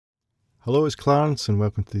Hello, it's Clarence and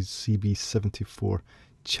welcome to the CB74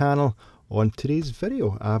 channel. On today's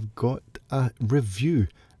video I've got a review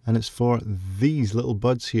and it's for these little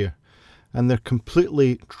buds here, and they're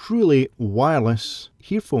completely, truly wireless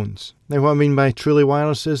earphones. Now what I mean by truly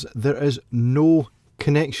wireless is there is no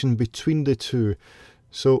connection between the two,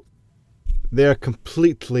 so they're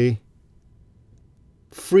completely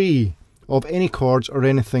free of any cords or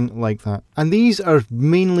anything like that. And these are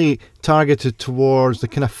mainly targeted towards the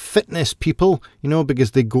kind of fitness people, you know,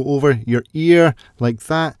 because they go over your ear like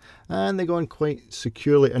that and they go on quite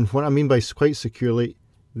securely. And what I mean by quite securely,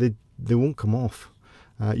 they won't come off.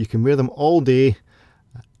 You can wear them all day,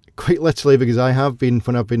 quite literally, because I have been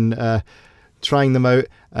when I've been trying them out,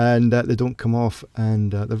 and they don't come off,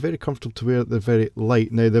 and they're very comfortable to wear. They're very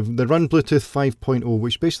light. Now they run Bluetooth 5.0,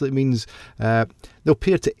 which basically means they'll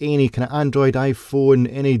pair to any kind of Android, iPhone,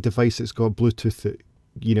 any device that's got Bluetooth that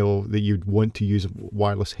that you'd want to use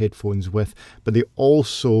wireless headphones with. But they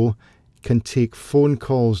also can take phone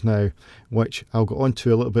calls now, which I'll go on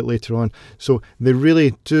to a little bit later on. So they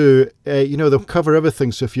really do, they'll cover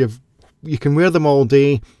everything. So if you can wear them all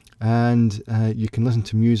day, and you can listen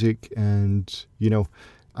to music and,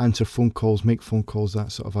 answer phone calls, make phone calls,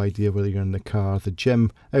 that sort of idea, whether you're in the car, the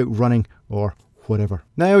gym, out running, or whatever.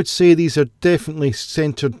 Now I would say these are definitely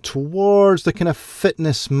centered towards the kind of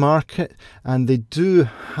fitness market, and they do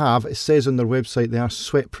have, it says on their website, they are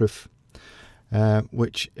sweatproof,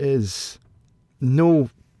 which is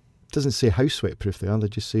doesn't say how sweatproof they are, they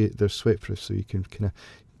just say they're sweatproof, so you can kind of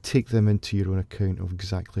take them into your own account of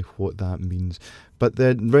exactly what that means. But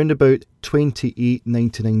they're round about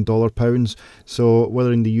 £28.99 so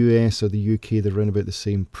whether in the US or the UK, they're around about the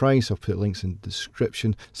same price. I'll put links in the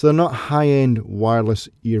description. So they're not high-end wireless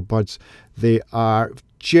earbuds. They are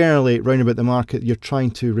generally round about the market. You're trying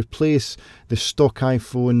to replace the stock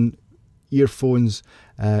iPhone earphones,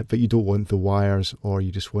 but you don't want the wires, or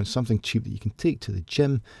you just want something cheap that you can take to the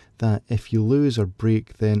gym, that if you lose or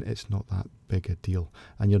break, then it's not that big a deal,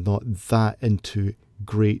 and you're not that into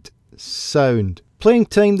great sound. Playing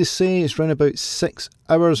time, they say, is around about 6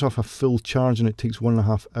 hours off a full charge, and it takes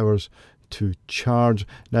 1.5 hours to charge.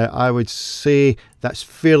 Now I would say that's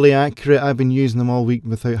fairly accurate. I've been using them all week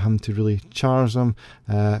without having to really charge them.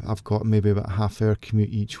 I've got maybe about a half-hour commute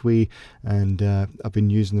each way, and I've been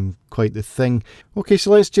using them quite the thing. Okay,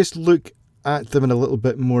 so let's just look at them in a little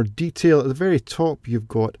bit more detail. At the very top you've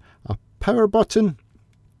got a power button,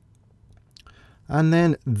 and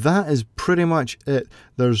then that is pretty much it.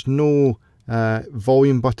 There's no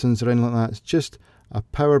volume buttons or anything like that. It's just a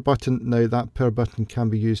power button. Now that power button can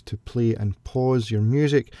be used to play and pause your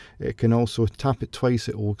music. It can also tap it twice,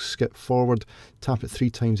 it will skip forward. Tap it 3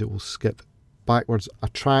 times, it will skip backwards a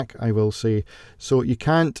track, I will say. So you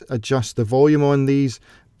can't adjust the volume on these,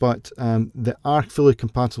 but they are fully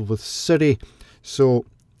compatible with Siri. So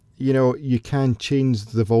you can change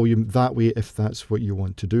the volume that way if that's what you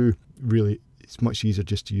want to do. Really, it's much easier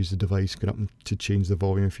just to use the device, going up to change the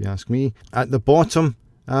volume, if you ask me. At the bottom,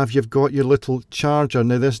 you've got your little charger.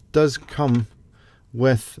 Now this does come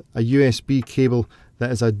with a USB cable that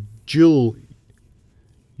is a dual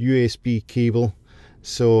USB cable,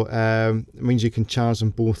 so it means you can charge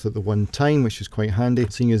them both at the one time, which is quite handy,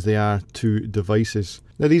 seeing as they are 2 devices.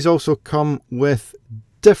 Now these also come with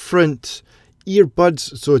different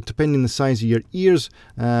earbuds, so depending on the size of your ears,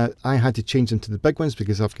 I had to change them to the big ones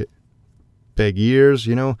because I've got big ears,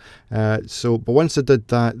 but once I did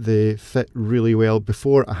that, they fit really well.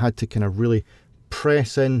 Before I had to kind of really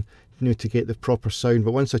press in to get the proper sound,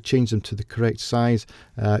 but once I changed them to the correct size,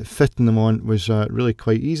 fitting them on was really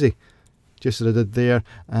quite easy, just as I did there.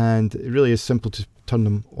 And it really is simple to turn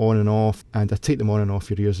them on and off, and I take them on and off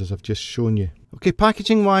your ears as I've just shown you. Okay,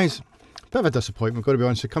 packaging wise, a bit of a disappointment, I've got to be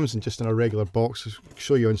honest. It comes in just in a regular box, I'll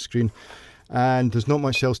show you on screen, and there's not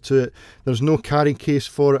much else to it. There's no carrying case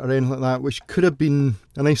for it or anything like that, which could have been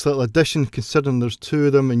a nice little addition, considering there's 2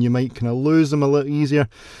 of them and you might kind of lose them a little easier.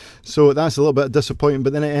 So that's a little bit disappointing.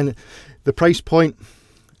 But then again, the price point,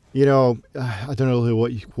 I don't know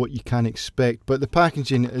really what you can expect, but the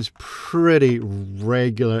packaging is pretty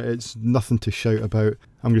regular. It's nothing to shout about.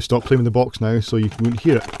 I'm going to stop playing with the box now so you won't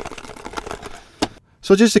hear it.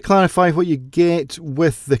 So just to clarify what you get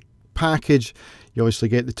with the package, you obviously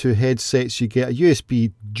get the 2 headsets, you get a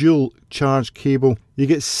USB dual charge cable, you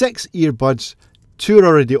get 6 earbuds, 2 are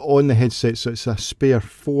already on the headset, so it's a spare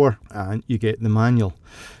 4, and you get the manual.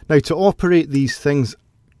 Now to operate these things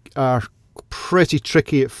are pretty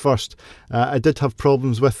tricky at first. I did have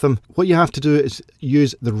problems with them. What you have to do is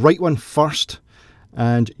use the right one first,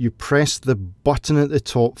 and you press the button at the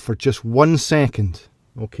top for just 1 second.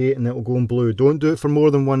 okay, and it'll go in blue. Don't do it for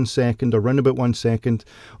more than 1 second, or around about 1 second,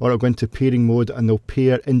 or it'll go into pairing mode and they'll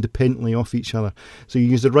pair independently off each other. So you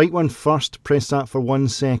use the right one first, press that for 1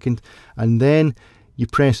 second, and then you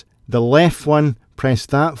press the left one, press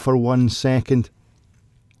that for 1 second,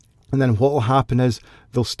 and then what will happen is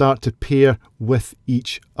they'll start to pair with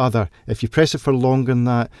each other. If you press it for longer than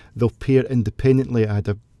that, they'll pair independently. I had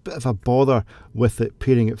a bit of a bother with it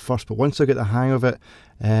pairing at first, but once I get the hang of it,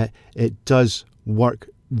 it does work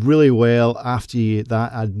really well. After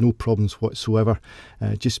that, I had no problems whatsoever.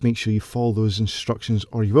 Just make sure you follow those instructions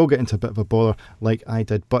or you will get into a bit of a bother like I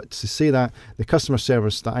did. But to say that, the customer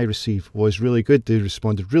service that I received was really good. They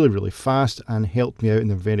responded really, really fast and helped me out, and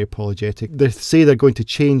they're very apologetic. They say they're going to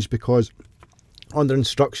change because on their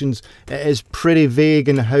instructions it is pretty vague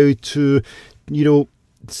in how to, you know,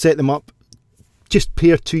 set them up. Just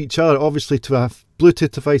pair to each other. Obviously, to a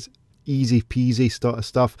Bluetooth device, easy peasy sort of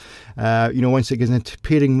stuff. You know, once it gets into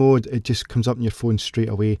pairing mode, it just comes up on your phone straight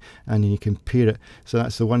away and then you can pair it. So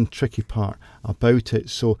that's the one tricky part about it.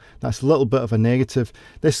 So that's a little bit of a negative.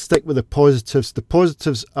 Let's stick with the positives. The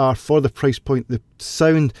positives are, for the price point, the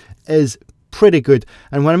sound is pretty good.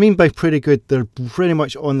 And what I mean by pretty good, they're pretty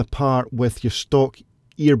much on the par with your stock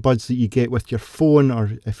earbuds that you get with your phone,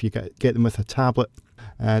 or if you get them with a tablet.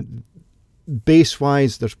 Bass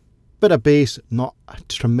wise, there's a bit of bass, not a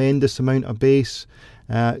tremendous amount of bass,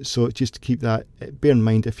 so just to keep that, bear in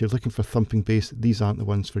mind, if you're looking for thumping bass, these aren't the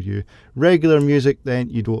ones for you. Regular music, then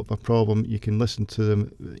you don't have a problem, you can listen to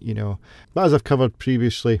them, you know. But as I've covered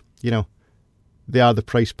previously, you know, they are the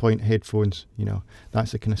price point headphones, you know,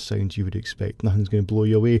 that's the kind of sound you would expect. Nothing's going to blow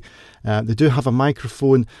you away. They do have a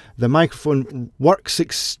microphone. The microphone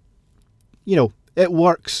works, you know, it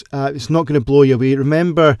works. It's not going to blow you away.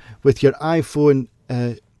 Remember, with your iPhone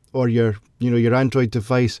or your, you know, your Android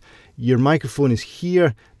device, your microphone is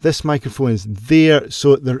here, this microphone is there,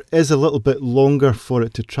 so there is a little bit longer for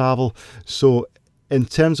it to travel. So in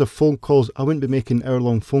terms of phone calls, I wouldn't be making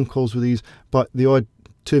hour-long phone calls with these, but the odd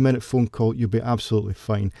 2-minute phone call, you'll be absolutely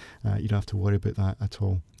fine. You don't have to worry about that at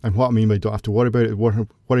all. And what I mean by don't have to worry about it,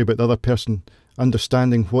 worry about the other person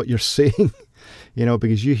understanding what you're saying. You know,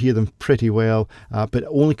 because you hear them pretty well, but it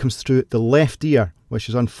only comes through the left ear, which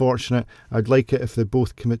is unfortunate. I'd like it if they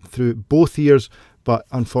both come through both ears, but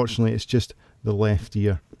unfortunately it's just the left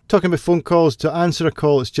ear. Talking about phone calls, to answer a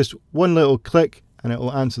call, it's just one little click and it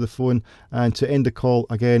will answer the phone, and to end the call,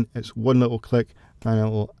 again, it's one little click and it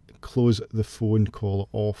will close the phone call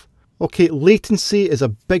off. Okay, latency is a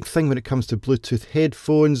big thing when it comes to Bluetooth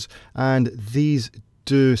headphones, and these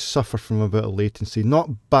do suffer from a bit of latency. Not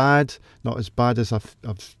bad, not as bad as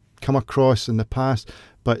I've come across in the past,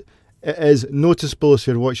 but it is noticeable if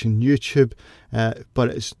you're watching YouTube, but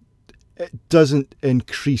it doesn't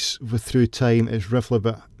increase through time. It's roughly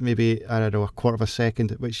about maybe, I don't know, a quarter of a second,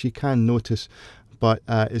 which you can notice, but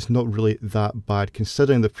it's not really that bad.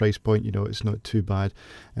 Considering the price point, you know, it's not too bad.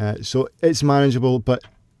 So it's manageable, but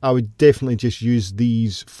I would definitely just use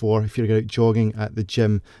these for if you're out jogging, at the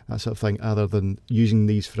gym, that sort of thing, other than using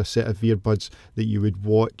these for a set of earbuds that you would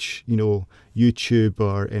watch, you know, YouTube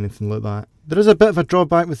or anything like that. There is a bit of a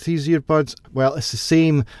drawback with these earbuds. Well, it's the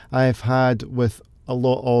same I've had with a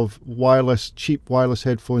lot of cheap wireless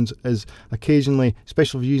headphones, is occasionally,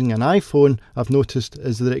 especially if you're using an iPhone, I've noticed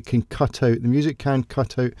is that it can cut out. The music can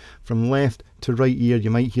cut out from left to right ear.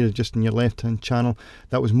 You might hear it just in your left hand channel.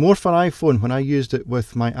 That was more for iPhone. When I used it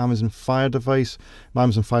with my Amazon Fire device, my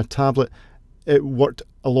Amazon Fire tablet, it worked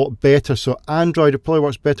a lot better. So Android, it probably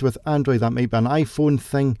works better with Android. That might be an iPhone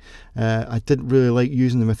thing. I didn't really like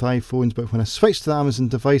using them with iPhones, but when I switched to the Amazon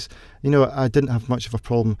device, you know, I didn't have much of a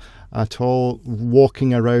problem at all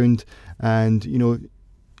walking around and, you know,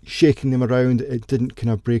 shaking them around. It didn't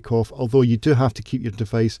kind of break off, although you do have to keep your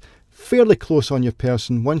device fairly close on your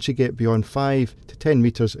person. Once you get beyond 5 to 10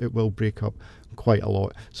 meters, it will break up quite a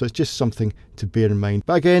lot. So it's just something to bear in mind.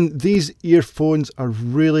 But again, these earphones are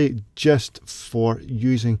really just for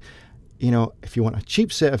using, you know, if you want a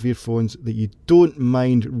cheap set of earphones that you don't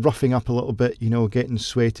mind roughing up a little bit, you know, getting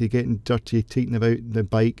sweaty, getting dirty, taking them out the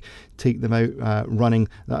bike, take them out running,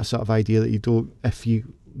 that sort of idea, that you don't, if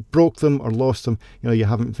you broke them or lost them, you know, you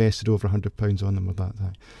haven't invested over £100 on them or that.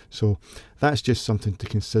 So that's just something to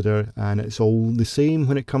consider, and it's all the same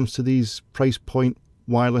when it comes to these price point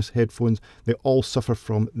wireless headphones. They all suffer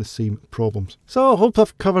from the same problems. So I hope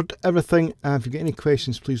I've covered everything. If you've got any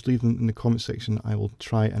questions, please leave them in the comment section. I will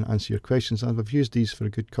try and answer your questions. I've used these for a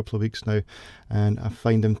good couple of weeks now, and I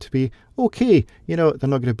find them to be okay. You know, they're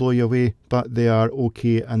not going to blow you away, but they are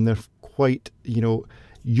okay, and they're quite, you know,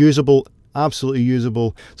 usable, absolutely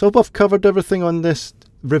usable. So I hope I've covered everything on this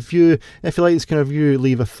review. If you like this kind of review,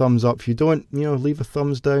 leave a thumbs up. If you don't, you know, leave a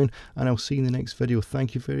thumbs down, and I'll see you in the next video.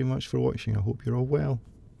 Thank you very much for watching. I hope you're all well.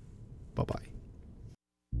 Bye bye.